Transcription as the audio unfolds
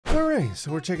Alright,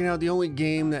 so we're checking out the only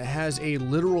game that has a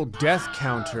literal death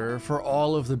counter for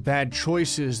all of the bad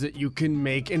choices that you can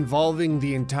make involving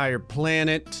the entire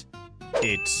planet.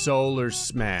 It's Solar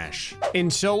Smash.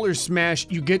 In Solar Smash,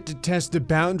 you get to test the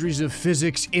boundaries of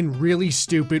physics in really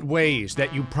stupid ways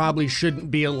that you probably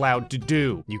shouldn't be allowed to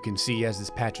do. You can see as this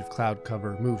patch of cloud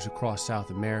cover moves across South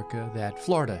America that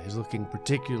Florida is looking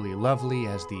particularly lovely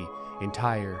as the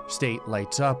entire state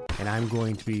lights up, and I'm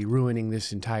going to be ruining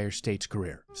this entire state's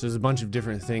career. So there's a bunch of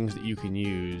different things that you can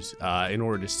use in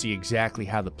order to see exactly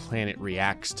how the planet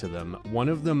reacts to them. One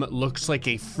of them looks like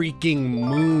a freaking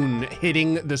moon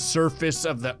hitting the surface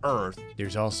of the Earth.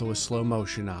 There's also a slow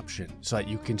motion option so that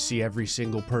you can see every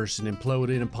single person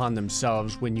imploding upon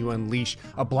themselves when you unleash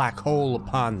a black hole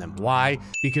upon them. Why?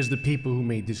 Because the people who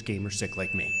made this game are sick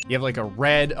like me. You have like a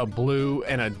red, a blue,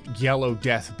 and a yellow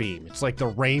death beam. It's like the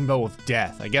rainbow of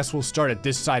death. I guess we'll start at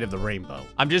this side of the rainbow.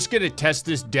 I'm just gonna test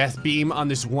this death beam on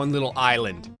this one little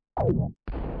island.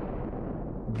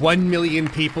 1 million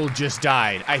people just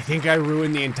died. I think I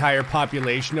ruined the entire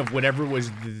population of whatever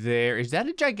was there. Is that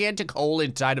a gigantic hole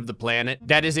inside of the planet?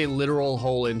 That is a literal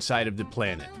hole inside of the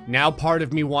planet. Now part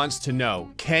of me wants to know,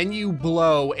 can you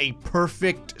blow a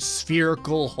perfect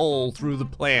spherical hole through the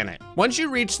planet? Once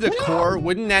you reach the core,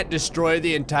 wouldn't that destroy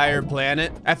the entire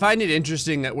planet? I find it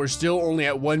interesting that we're still only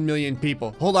at 1 million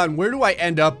people. Hold on, where do I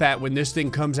end up at when this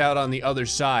thing comes out on the other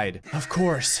side? Of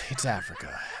course, it's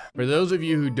Africa. For those of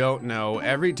you who don't know,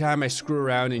 every time I screw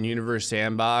around in Universe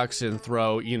Sandbox and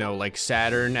throw, you know, like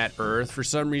Saturn at Earth, for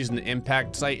some reason the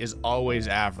impact site is always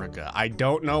Africa. I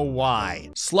don't know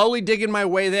why. Slowly digging my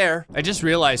way there. I just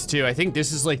realized too, I think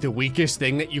this is like the weakest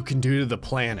thing that you can do to the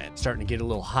planet. Starting to get a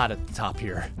little hot at the top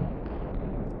here.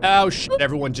 Oh shit,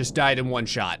 everyone just died in one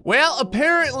shot. Well,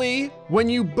 apparently, when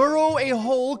you burrow a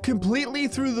hole completely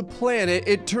through the planet,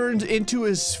 it turns into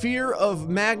a sphere of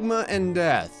magma and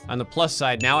death. On the plus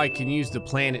side, now I can use the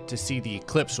planet to see the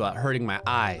eclipse without hurting my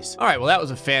eyes. All right, well, that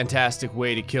was a fantastic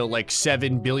way to kill like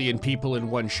 7 billion people in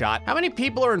one shot. How many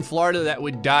people are in Florida that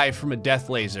would die from a death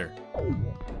laser?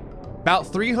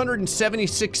 About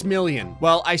 376 million.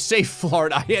 Well, I say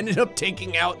Florida, I ended up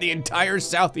taking out the entire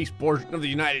southeast portion of the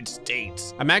United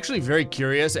States. I'm actually very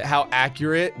curious at how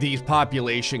accurate these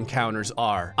population counters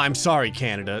are. I'm sorry,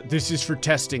 Canada, this is for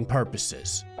testing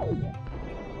purposes.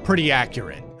 Pretty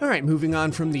accurate. All right, moving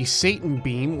on from the Satan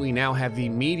beam, we now have the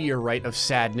meteorite of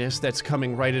sadness that's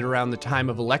coming right at around the time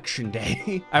of election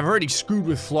day. I've already screwed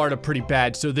with Florida pretty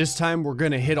bad, so this time we're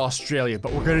gonna hit Australia,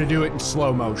 but we're gonna do it in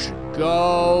slow motion.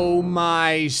 Go,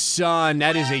 my son,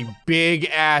 that is a big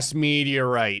ass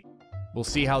meteorite. We'll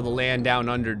see how the land down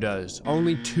under does.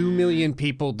 Only 2 million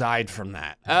people died from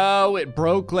that. Oh, it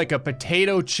broke like a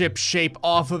potato chip shape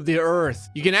off of the earth.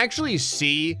 You can actually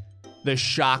see the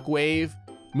shockwave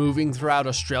moving throughout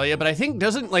Australia, but I think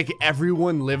doesn't like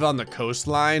everyone live on the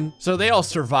coastline? So they all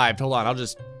survived. Hold on, I'll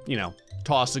just, you know,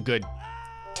 toss a good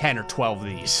 10 or 12 of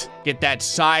these. Get that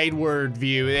sideward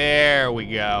view, there we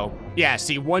go. Yeah,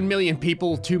 see 1 million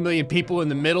people, 2 million people in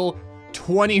the middle,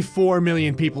 24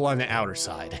 million people on the outer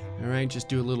side. All right, just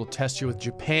do a little test here with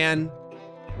Japan.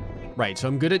 Right, so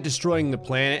I'm good at destroying the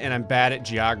planet and I'm bad at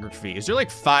geography. Is there like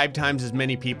 5 times as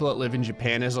many people that live in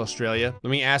Japan as Australia?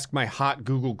 Let me ask my hot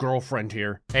Google girlfriend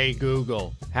here. Hey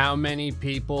Google, how many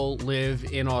people live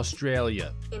in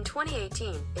Australia? In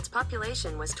 2018, its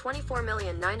population was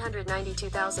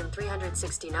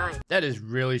 24,992,369. That is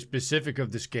really specific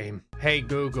of this game. Hey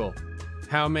Google,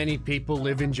 how many people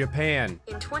live in Japan?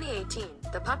 In 2018,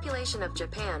 the population of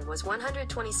Japan was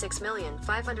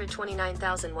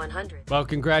 126,529,100. Well,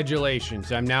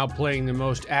 congratulations. I'm now playing the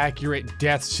most accurate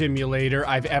death simulator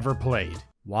I've ever played.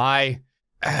 Why?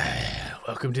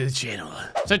 Welcome to the channel.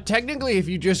 So technically, if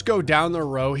you just go down the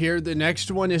row here, the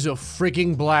next one is a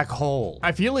freaking black hole.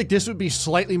 I feel like this would be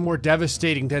slightly more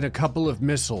devastating than a couple of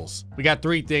missiles. We got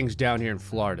 3 things down here in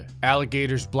Florida: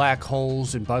 alligators, black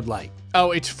holes, and Bud Light.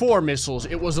 Oh, it's 4 missiles.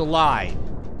 It was a lie.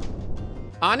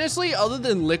 Honestly, other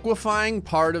than liquefying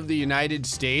part of the United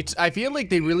States, I feel like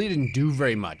they really didn't do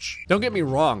very much. Don't get me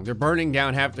wrong, they're burning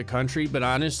down half the country, but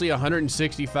honestly,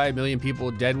 165 million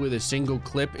people dead with a single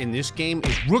clip in this game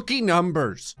is rookie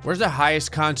numbers. Where's the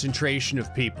highest concentration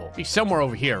of people? Be somewhere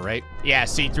over here, right? Yeah,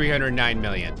 see, 309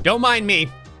 million. Don't mind me.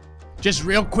 Just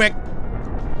real quick,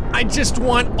 I just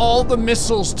want all the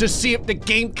missiles to see if the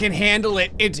game can handle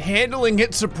it. It's handling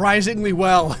it surprisingly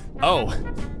well. Oh.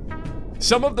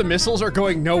 Some of the missiles are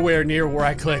going nowhere near where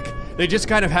I click. They just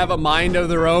kind of have a mind of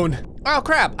their own. Oh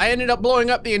crap, I ended up blowing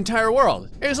up the entire world.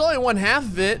 It was only 1/2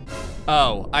 of it.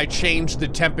 Oh, I changed the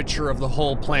temperature of the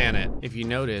whole planet. If you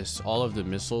notice, all of the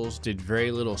missiles did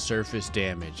very little surface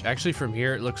damage. Actually, from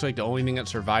here, it looks like the only thing that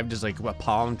survived is like a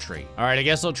palm tree. All right, I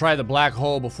guess I'll try the black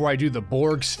hole before I do the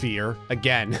Borg sphere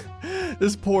again.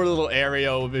 This poor little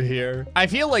area over here. I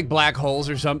feel like black holes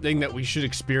are something that we should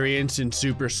experience in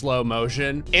super slow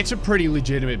motion. It's a pretty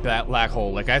legitimate black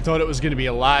hole. Like, I thought it was gonna be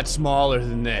a lot smaller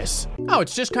than this. Oh,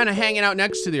 it's just kind of hanging out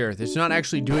next to the Earth. It's not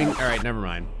actually doing, all right, never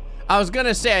mind. I was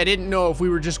gonna say I didn't know if we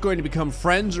were just going to become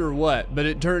friends or what, but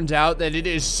it turns out that it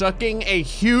is sucking a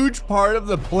huge part of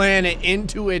the planet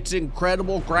into its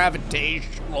incredible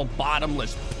gravitational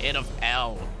bottomless pit of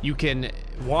hell. You can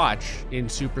watch in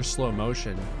super slow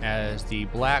motion as the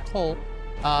black hole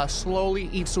slowly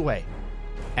eats away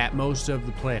at most of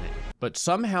the planet. But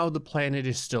somehow the planet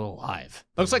is still alive.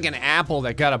 Looks like an apple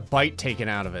that got a bite taken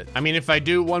out of it. I mean, if I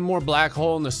do one more black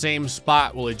hole in the same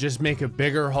spot, will it just make a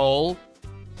bigger hole?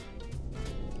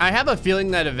 I have a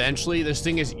feeling that eventually this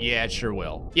thing is, yeah, it sure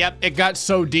will. Yep, it got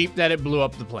so deep that it blew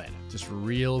up the planet. Just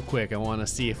real quick, I wanna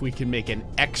see if we can make an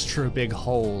extra big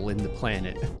hole in the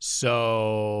planet. So,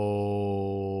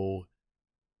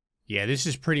 yeah, this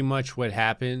is pretty much what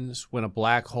happens when a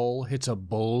black hole hits a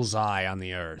bullseye on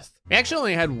the Earth. We actually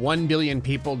only had 1 billion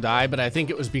people die, but I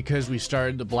think it was because we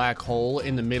started the black hole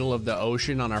in the middle of the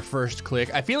ocean on our first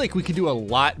click. I feel like we could do a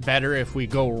lot better if we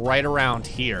go right around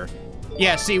here.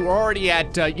 Yeah, see, we're already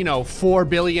at, you know, 4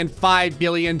 billion, 5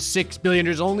 billion, 6 billion.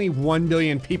 There's only 1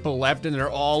 billion people left, and they're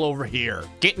all over here.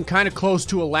 Getting kind of close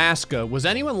to Alaska. Was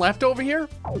anyone left over here?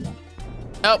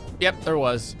 Oh, yep, there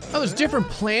was. Oh, there's different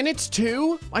planets,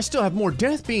 too? I still have more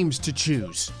death beams to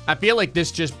choose. I feel like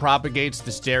this just propagates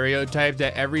the stereotype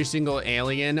that every single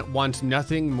alien wants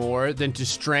nothing more than to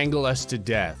strangle us to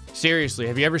death. Seriously,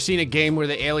 have you ever seen a game where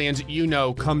the aliens, you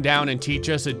know, come down and teach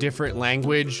us a different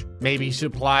language? Maybe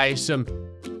supply some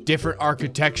different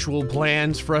architectural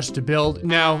plans for us to build?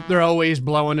 No, they're always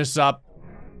blowing us up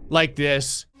like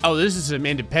this. Oh, this is some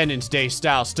Independence Day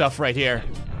style stuff right here.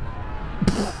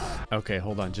 Okay,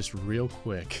 hold on, just real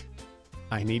quick.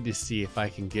 I need to see if I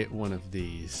can get one of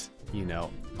these, you know,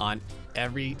 on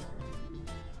every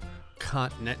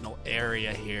continental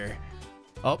area here.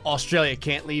 Oh, Australia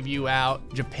can't leave you out.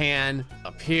 Japan,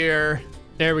 up here.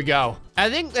 There we go. I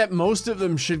think that most of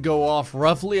them should go off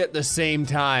roughly at the same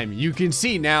time. You can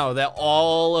see now that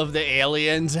all of the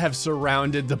aliens have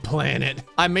surrounded the planet.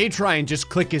 I may try and just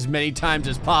click as many times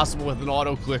as possible with an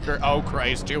auto clicker. Oh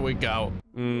Christ, here we go.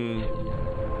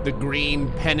 The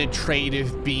green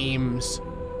penetrative beams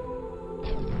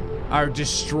are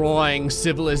destroying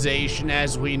civilization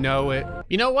as we know it.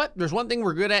 You know what? There's one thing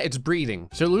we're good at, it's breeding.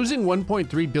 So losing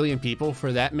 1.3 billion people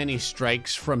for that many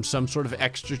strikes from some sort of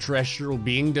extraterrestrial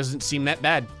being doesn't seem that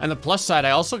bad. On the plus side,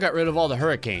 I also got rid of all the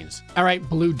hurricanes. All right,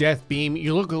 blue death beam,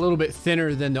 you look a little bit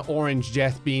thinner than the orange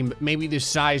death beam, but maybe the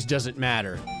size doesn't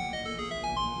matter.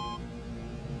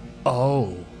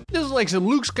 Oh. This is like some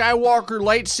Luke Skywalker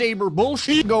lightsaber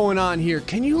bullshit going on here.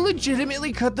 Can you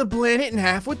legitimately cut the planet in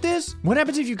half with this? What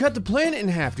happens if you cut the planet in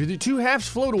half? Do the two halves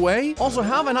float away? Also,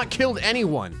 how have I not killed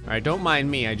anyone? All right, don't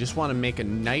mind me. I just want to make a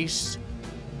nice,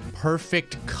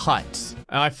 perfect cut.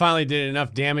 Oh, I finally did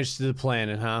enough damage to the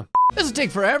planet, huh? This will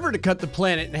take forever to cut the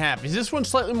planet in half. Is this one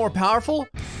slightly more powerful?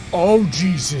 Oh,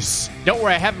 Jesus. Don't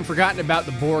worry, I haven't forgotten about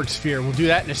the Borg sphere. We'll do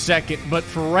that in a second. But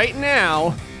for right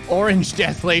now, orange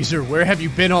death laser, where have you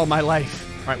been all my life?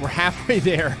 All right, we're halfway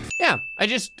there. Yeah, I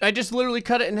just literally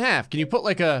cut it in half. Can you put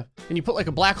like a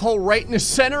black hole right in the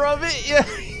center of it? Yeah,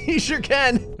 you sure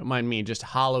can. Don't mind me just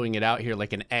hollowing it out here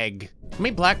like an egg. How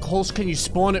many black holes can you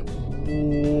spawn at? What?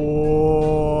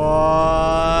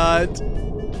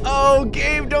 Oh,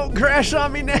 game, don't crash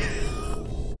on me now.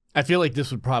 I feel like this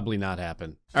would probably not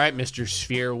happen. All right, Mr.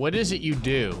 Sphere, what is it you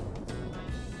do?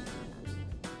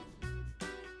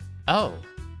 Oh.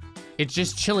 It's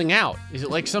just chilling out. Is it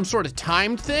like some sort of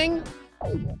timed thing?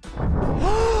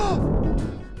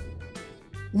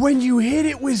 When you hit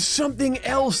it with something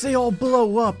else, they all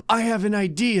blow up. I have an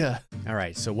idea. All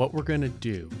right, so what we're gonna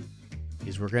do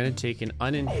is we're gonna take an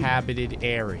uninhabited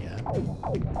area.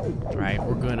 All right,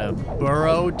 we're gonna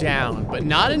burrow down, but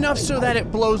not enough so that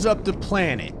it blows up the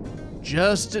planet.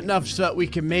 Just enough so that we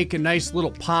can make a nice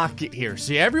little pocket here.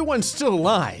 See, everyone's still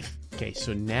alive. Okay,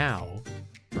 so now,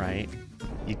 right?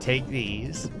 You take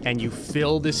these and you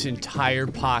fill this entire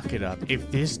pocket up.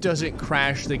 If this doesn't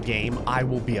crash the game, I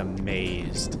will be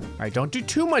amazed. All right, don't do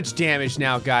too much damage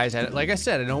now, guys. Like I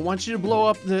said, I don't want you to blow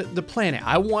up the planet.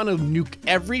 I want to nuke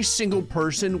every single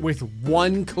person with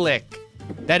one click.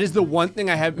 That is the one thing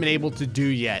I haven't been able to do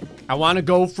yet. I want to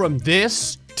go from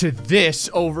this to this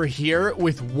over here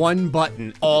with one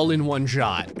button, all in one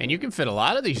shot. And you can fit a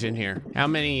lot of these in here. How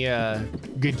many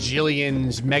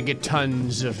gajillions,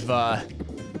 megatons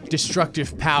of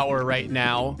destructive power right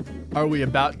now are we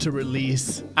about to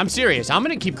release? I'm serious. I'm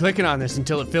gonna keep clicking on this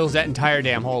until it fills that entire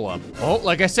damn hole up. Oh,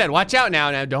 like I said, watch out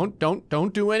now. Now,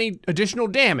 don't do any additional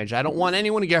damage. I don't want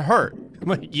anyone to get hurt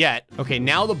yet. Okay,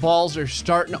 now the balls are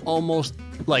starting to almost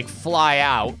like fly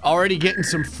out. Already getting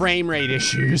some frame rate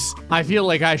issues. I feel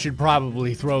like I should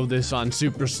probably throw this on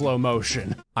super slow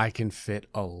motion. I can fit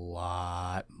a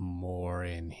lot more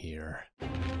in here.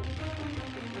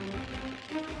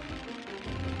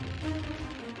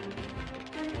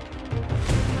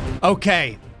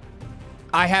 Okay,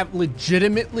 I have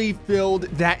legitimately filled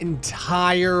that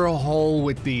entire hole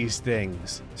with these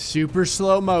things. Super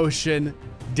slow motion,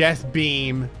 death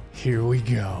beam, here we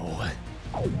go.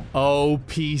 Oh,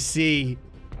 PC,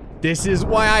 this is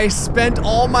why I spent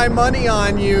all my money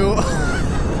on you.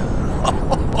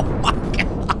 Oh my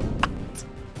God.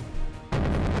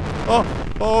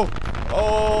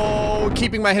 Oh,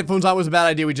 keeping my headphones on was a bad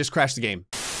idea. We just crashed the game.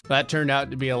 That turned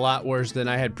out to be a lot worse than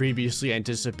I had previously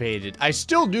anticipated. I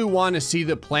still do want to see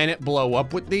the planet blow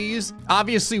up with these.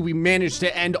 Obviously, we managed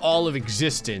to end all of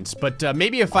existence, but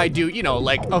maybe if I do, you know,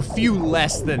 like a few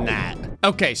less than that.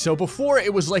 Okay, so before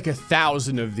it was like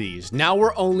 1,000 of these. Now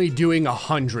we're only doing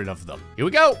 100 of them. Here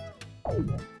we go.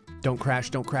 Don't crash,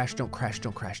 don't crash, don't crash,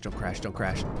 don't crash, don't crash, don't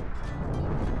crash.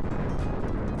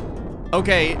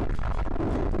 Okay,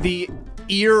 the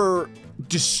ear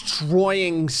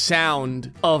destroying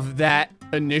sound of that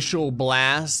initial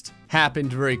blast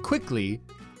happened very quickly,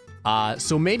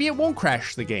 so maybe it won't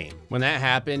crash the game. When that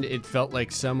happened, it felt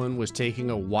like someone was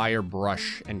taking a wire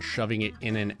brush and shoving it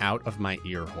in and out of my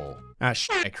ear hole. Ah,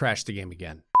 shit, I crashed the game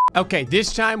again. Okay,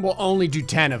 this time we'll only do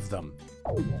 10 of them.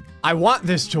 I want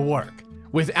this to work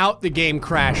without the game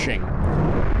crashing.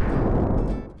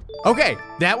 Okay,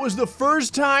 that was the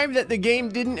first time that the game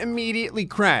didn't immediately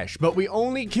crash, but we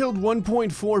only killed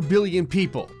 1.4 billion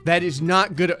people. That is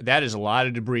not good. That is a lot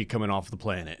of debris coming off the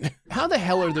planet. How the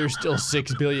hell are there still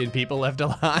 6 billion people left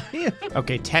alive?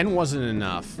 Okay, 10 wasn't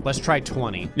enough. Let's try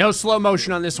 20. No slow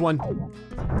motion on this one.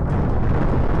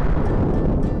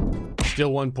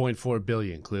 Still 1.4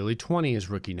 billion. Clearly 20 is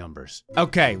rookie numbers.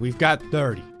 Okay, we've got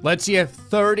 30. Let's see if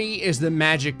 30 is the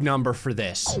magic number for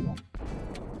this.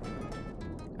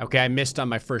 Okay, I missed on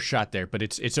my first shot there, but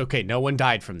it's okay. No one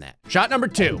died from that. Shot number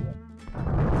 2.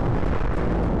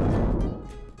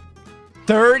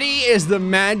 30 is the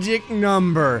magic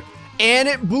number. And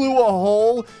it blew a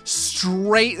hole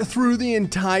straight through the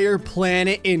entire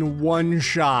planet in one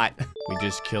shot. We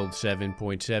just killed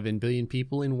 7.7 billion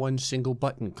people in one single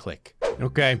button click.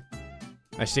 Okay,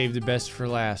 I saved the best for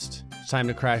last. It's time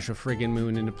to crash a friggin'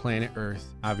 moon into planet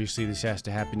Earth. Obviously, this has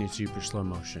to happen in super slow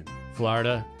motion.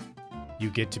 Florida, you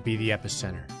get to be the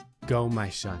epicenter. Go, my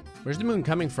son. Where's the moon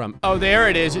coming from? Oh, there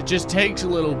it is. It just takes a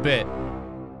little bit.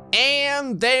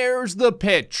 And there's the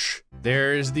pitch.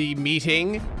 There's the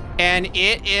meeting. And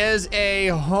it is a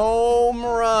home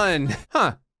run.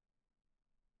 Huh.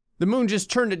 The moon just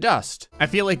turned to dust. I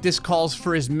feel like this calls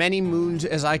for as many moons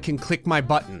as I can click my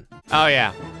button. Oh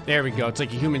yeah, there we go. It's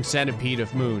like a human centipede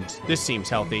of moons. This seems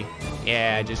healthy.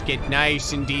 Yeah, just get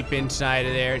nice and deep inside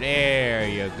of there. There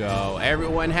you go.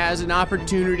 Everyone has an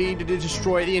opportunity to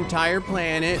destroy the entire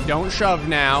planet. Don't shove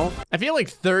now. I feel like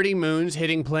 30 moons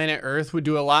hitting planet Earth would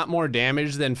do a lot more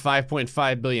damage than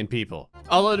 5.5 billion people.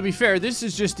 Although, to be fair, this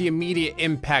is just the immediate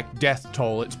impact death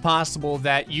toll. It's possible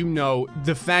that, you know,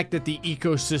 the fact that the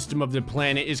ecosystem of the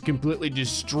planet is completely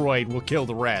destroyed will kill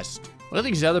the rest. What do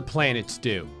these other planets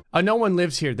do? Oh, no one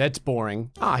lives here. That's boring.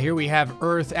 Ah, here we have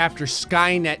Earth after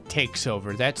Skynet takes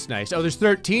over. That's nice. Oh, there's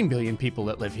 13 billion people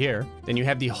that live here. Then you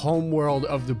have the homeworld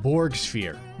of the Borg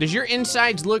sphere. Does your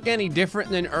insides look any different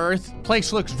than Earth?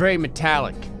 Place looks very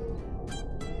metallic.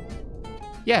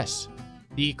 Yes.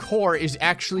 The core is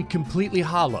actually completely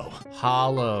hollow.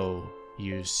 Hollow,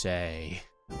 you say.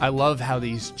 I love how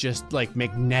these just like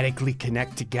magnetically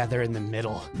connect together in the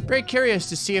middle. Very curious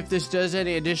to see if this does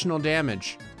any additional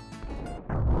damage.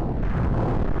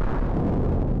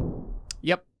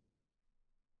 Yep.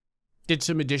 Did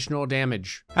some additional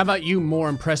damage. How about you, more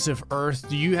impressive Earth?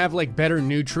 Do you have like better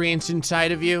nutrients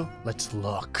inside of you? Let's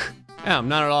look. Yeah,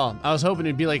 not at all. I was hoping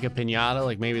it'd be like a piñata,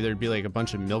 like maybe there'd be like a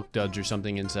bunch of milk duds or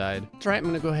something inside. That's right, I'm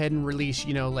gonna go ahead and release,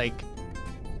 you know, like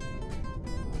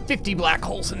 50 black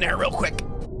holes in there real quick.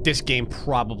 This game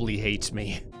probably hates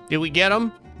me. Did we get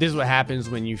them? This is what happens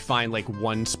when you find like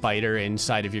one spider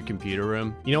inside of your computer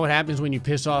room. You know what happens when you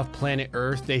piss off planet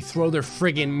Earth? They throw their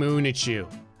friggin' moon at you.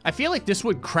 I feel like this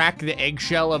would crack the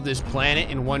eggshell of this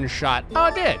planet in one shot. Oh,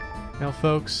 it did. Now,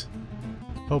 folks,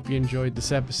 hope you enjoyed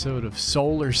this episode of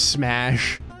Solar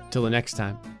Smash. Till the next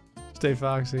time, stay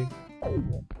foxy.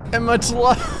 And much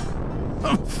love.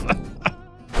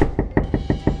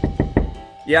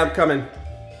 Yeah, I'm coming.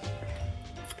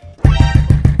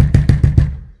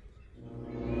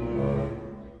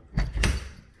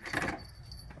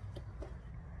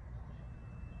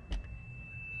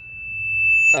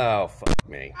 Oh, fuck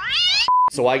me.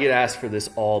 So I get asked for this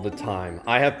all the time.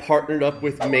 I have partnered up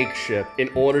with Makeship in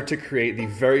order to create the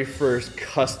very first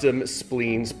custom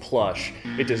spleens plush.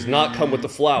 It does not come with the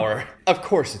flower. Of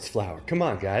course it's flower. Come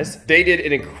on, guys. They did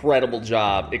an incredible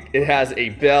job. It has a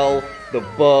bell, the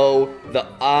bow, the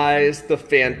eyes, the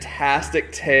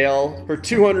fantastic tail, her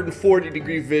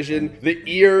 240-degree vision, the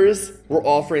ears. We're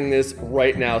offering this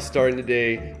right now, starting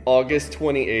today, August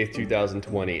 28th,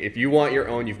 2020. If you want your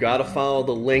own, you've got to follow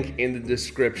the link in the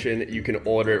description. You can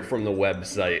order it from the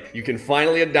website. You can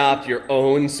finally adopt your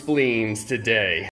own spleens today.